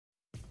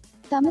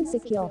Tamil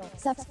Secure.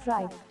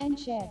 Subscribe and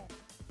share.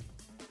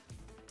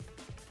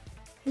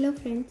 Hello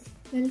friends,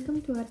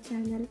 welcome to our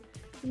channel.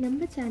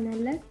 நம்ம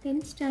சேனலில்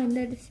 10th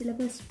standard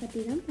syllabus பற்றி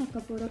தான்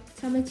பார்க்க போகிறோம்.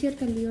 சமச்சீர்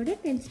கல்வியோட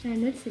 10th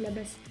standard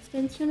syllabus.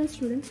 10th standard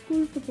students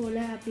ஸ்கூலுக்கு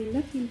போகல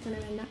அப்படின்லாம் ஃபீல் பண்ண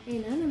வேண்டாம்.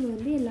 ஏன்னா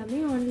நம்ம எல்லாமே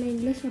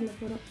ஆன்லைனில் சொல்ல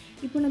போகிறோம்.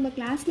 இப்போ நம்ம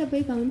கிளாஸில்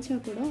போய் கவனிச்சா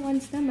கூட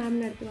ஒன்ஸ் தான் மேம்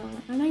நடத்துவாங்க.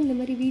 ஆனால் இந்த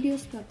மாதிரி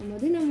வீடியோஸ்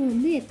பார்க்கும்போது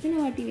நம்ம எத்தனை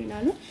வாட்டி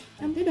வேணாலும்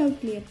நம்ம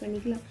டவுட் கிளியர்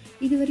பண்ணிக்கலாம்.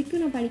 இது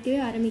வரைக்கும் நான்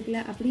படிக்கவே ஆரம்பிக்கல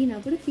அப்படின்னா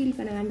கூட ஃபீல்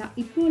பண்ண வேண்டாம்.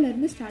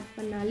 இப்போலேருந்து ஸ்டார்ட்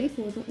பண்ணாலே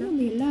போதும்.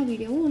 நம்ம எல்லா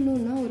வீடியோவும் ஒன்று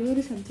ஒன்றா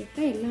ஒரு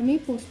சப்ஜெக்டாக எல்லாமே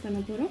போஸ்ட் பண்ண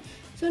போகிறோம்.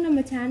 ஸோ நம்ம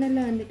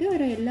சேனலில்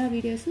வர எல்லா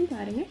வீடியோஸும்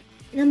பாருங்கள்.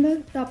 நம்ம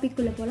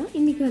டாபிக்குள்ளே போகலாம்.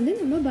 இன்றைக்கி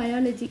நம்ம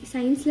பயாலஜி,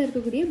 சயின்ஸில்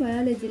இருக்கக்கூடிய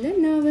பயாலஜியில்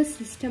நர்வஸ்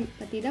சிஸ்டம்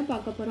பற்றி தான்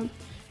பார்க்க போகிறோம்.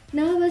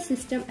 நர்வஸ்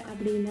சிஸ்டம்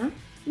அப்படின்னா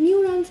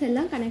நியூரான்ஸ்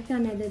எல்லாம் கனெக்ட்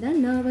ஆனது தான்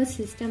நர்வஸ்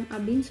சிஸ்டம்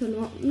அப்படின்னு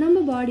சொல்லுவோம்.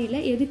 நம்ம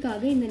பாடியில்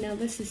எதுக்காக இந்த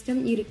நர்வஸ்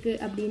சிஸ்டம் இருக்குது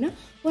அப்படின்னா,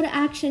 ஒரு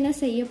ஆக்ஷனை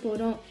செய்ய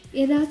போகிறோம்,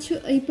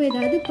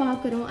 ஏதாவது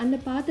பார்க்குறோம், அந்த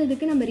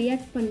பார்த்ததுக்கு நம்ம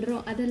ரியாக்ட்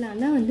பண்ணுறோம்,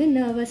 அதெல்லாம் தான்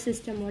நர்வஸ்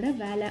சிஸ்டமோட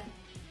வேலை.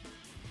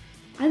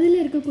 அதில்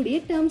இருக்கக்கூடிய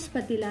டேர்ம்ஸ்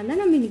பற்றிலாம் தான்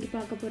நம்ம இன்றைக்கி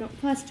பார்க்க போகிறோம்.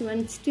 First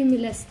one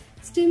stimulus.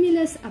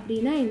 ஸ்டிமுலஸ்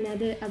அப்படின்னா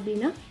என்னது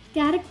அப்படின்னா,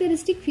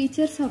 characteristic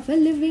features of a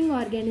living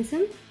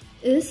organism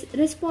is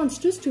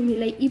response to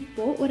ஸ்டிமுலை.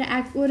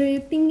 இப்போது ஒரு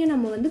திங்கை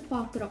நம்ம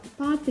பார்க்குறோம்,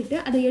 பார்த்துட்டு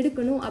அதை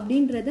எடுக்கணும்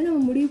அப்படின்றத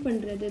நம்ம முடிவு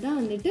பண்ணுறது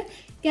தான்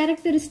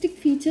characteristic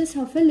features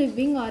of a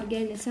living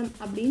organism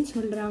அப்படின்னு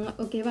சொல்கிறாங்க.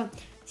 ஓகேவா?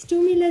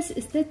 Stimulus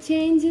is the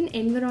change in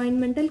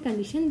environmental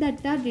condition that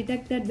are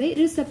detected by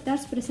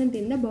receptors present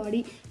in the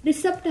body.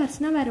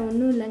 Receptorsனால் வேறு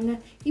ஒன்றும் இல்லைங்க.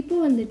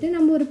 இப்போது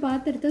நம்ம ஒரு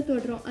பாத்திரத்தை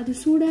தொடுறோம், அது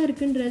சூடாக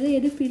இருக்குன்றது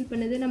எது ஃபீல்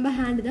பண்ணுது? நம்ம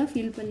ஹேண்டு தான்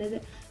ஃபீல் பண்ணுது.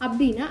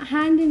 அப்படின்னா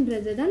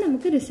ஹேண்டுன்றது தான்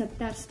நமக்கு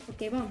ரிசப்டார்ஸ்.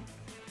 ஓகேவா?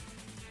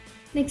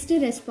 Next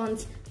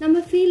response. நம்ம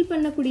ஃபீல்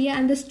பண்ணக்கூடிய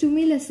அந்த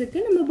ஸ்டிமுலஸுக்கு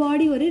நம்ம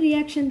பாடி ஒரு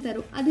ரியாக்ஷன்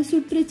தரும். அது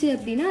சுற்றுச்சு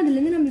அப்படின்னா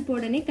அதுலேருந்து நம்ம இப்போ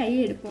உடனே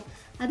கையை எடுப்போம்.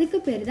 அதுக்கு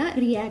பேர் தான்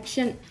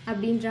ரியாக்ஷன்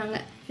அப்படின்றாங்க.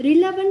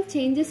 Relevant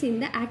changes in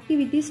the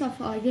activities of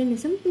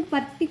organism to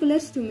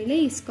particular ஸ்டிமுலை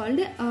is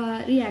called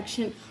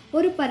reaction.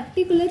 ஒரு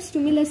பர்டிகுலர்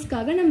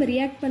ஸ்டிமுலஸ்க்காக நம்ம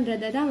ரியாக்ட்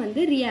பண்ணுறதை தான்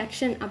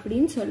ரியாக்ஷன்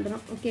அப்படின்னு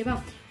சொல்கிறோம். ஓகேவா?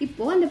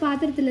 இப்போது அந்த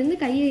பாத்திரத்துலேருந்து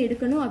கையை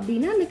எடுக்கணும்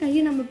அப்படின்னா அந்த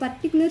கையை நம்ம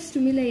பர்டிகுலர்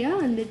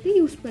ஸ்டிமுலையாக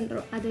யூஸ்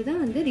பண்ணுறோம்.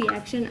 அதுதான்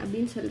ரியாக்ஷன்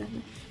அப்படின்னு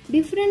சொல்கிறாங்க.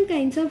 Different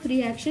kinds of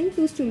reaction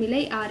to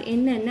ஸ்டிமுலை R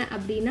என்னென்ன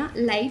அப்படின்னா,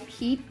 light,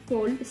 heat,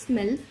 gold,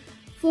 smell,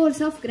 force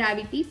of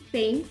gravity,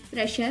 pain,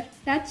 pressure,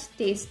 touch,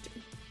 taste.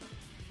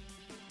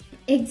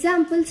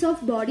 Examples of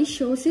body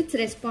shows its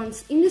response.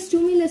 இந்த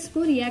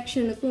ஸ்டிமுலஸ்க்கும்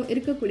ரியாக்ஷனுக்கும்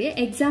இருக்கக்கூடிய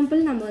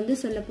எக்ஸாம்பிள் நம்ம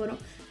சொல்ல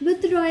போகிறோம்.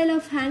 withdrawal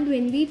of hand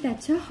when we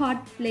touch a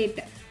hot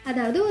plate.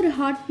 அதாவது ஒரு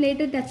hot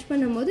பிளேட்டை டச்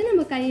பண்ணும்போது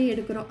நம்ம கையை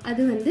எடுக்கிறோம்.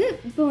 அது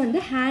இப்போ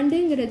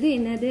ஹேண்டுங்கிறது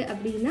என்னது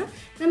அப்படின்னா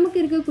நமக்கு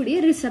இருக்கக்கூடிய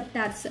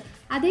ரிசப்டார்ஸ்.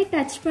 அதை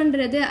டச்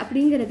பண்ணுறது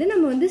அப்படிங்கிறது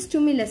நம்ம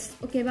ஸ்டிமுலஸ்.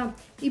 ஓகேவா?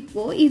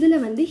 இப்போது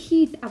இதில்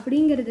ஹீட்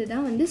அப்படிங்கிறது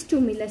தான்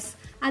ஸ்டிமுலஸ்.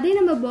 அதே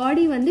நம்ம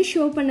பாடி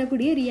ஷோ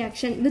பண்ணக்கூடிய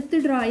ரியாக்ஷன்,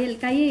 வித்ட்ராயல்,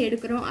 கையை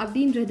எடுக்கிறோம்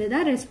அப்படின்றது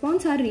தான்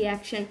response R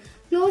reaction.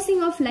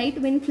 Closing of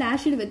light when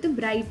ஃப்ளாஷ்டு with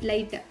bright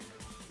light.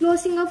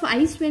 Closing of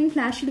ice when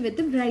ஃப்ளாஷ்டு with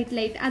bright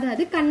light.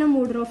 அதாவது கண்ணை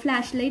மூடுறோம்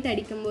ஃப்ளாஷ் லைட்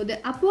அடிக்கும்போது.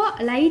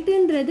 அப்போது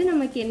லைட்டுன்றது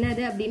நமக்கு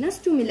என்னது அப்படின்னா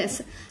ஸ்டிமுலஸ்.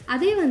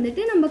 அதே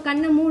நம்ம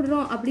கண்ணை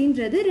மூடுறோம்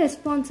அப்படின்றது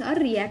ரெஸ்பான்ஸ்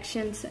ஆர்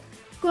ரியாக்ஷன்ஸ்.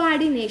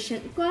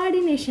 கோஆர்டினேஷன்.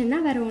 கோஆர்டினேஷன்னா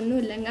வேறு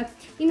ஒன்றும் இல்லைங்க.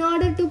 In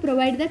order to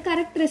provide the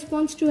correct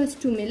response to a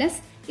stimulus,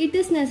 it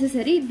is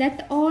necessary that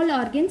all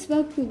organs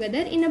work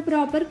together in a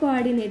proper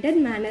coordinated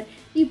manner.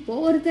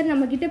 இப்போது ஒருத்தர்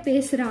நம்மக்கிட்ட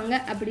பேசுகிறாங்க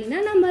அப்படின்னா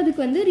நம்ம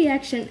அதுக்கு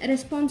ரியாக்ஷன்,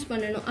 ரெஸ்பான்ஸ்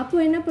பண்ணணும்.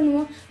 அப்போது என்ன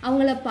பண்ணுவோம்?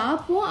 அவங்கள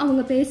பார்ப்போம்,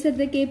 அவங்க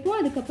பேசுகிறத கேட்போம்,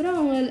 அதுக்கப்புறம்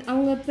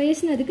அவங்க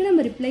பேசுனதுக்கு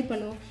நம்ம ரிப்ளை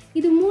பண்ணுவோம்.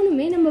 இது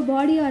மூணுமே நம்ம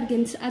பாடி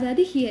ஆர்கன்ஸ்,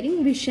 அதாவது ஹியரிங்,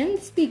 விஷன்,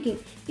 ஸ்பீக்கிங்,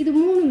 இது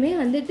மூணுமே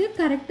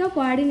கரெக்டாக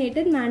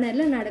கோஆர்டினேட்டட்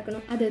மேனரில்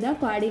நடக்கணும். அதுதான்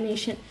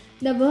coordination.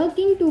 The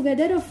working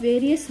together of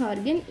various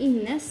organs in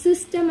a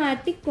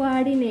systematic,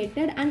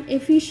 coordinated and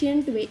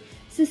efficient way.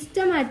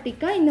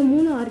 சிஸ்டமேட்டிக்காக இந்த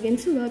 3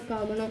 ஆர்கன்ஸ் ஒர்க்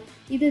ஆகணும்.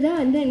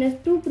 இதுதான் என்ன,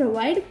 to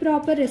provide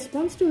proper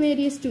response to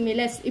various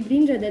stimulus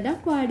இப்படின்றத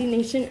தான்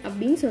கோஆர்டினேஷன்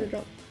அப்படின்னு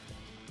சொல்கிறோம்.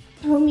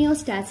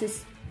 ஹோமியோஸ்டாசிஸ்.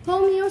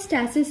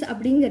 ஹோமியோஸ்டாசிஸ்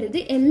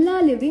அப்படிங்கிறது எல்லா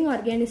லிவிங்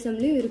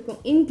ஆர்கானிசம்லையும் இருக்கும்,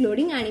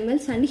 including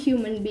animals and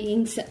human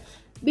beings.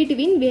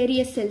 Between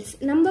various cells,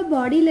 நம்ம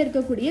பாடியில்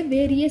இருக்கக்கூடிய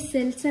வேரியஸ்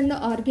செல்ஸ் அண்ட்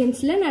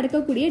ஆர்கன்ஸில்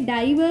நடக்கக்கூடிய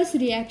டைவர்ஸ்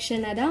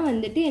ரியாக்ஷனை தான்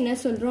என்ன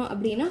சொல்கிறோம்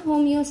அப்படின்னா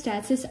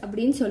ஹோமியோஸ்டாசிஸ்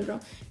அப்படின்னு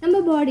சொல்கிறோம்.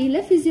 நம்ம பாடியில்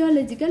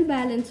ஃபிசியாலஜிக்கல்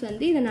பேலன்ஸ்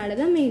இதனால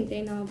தான்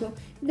மெயின்டைன் ஆகும்.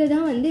 இதை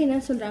தான்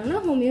என்ன சொல்கிறாங்கன்னா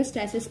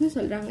ஹோமியோஸ்டாசிஸ்னு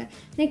சொல்கிறாங்க.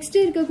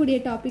 நெக்ஸ்ட் இருக்கக்கூடிய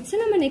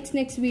டாபிக்ஸை நம்ம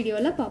நெக்ஸ்ட்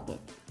வீடியோவில்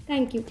பார்ப்போம்.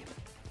 Thank you.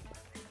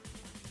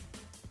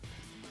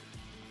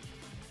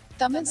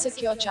 Tamil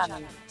Secure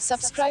Channel.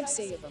 Subscribe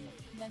செய்யவும்.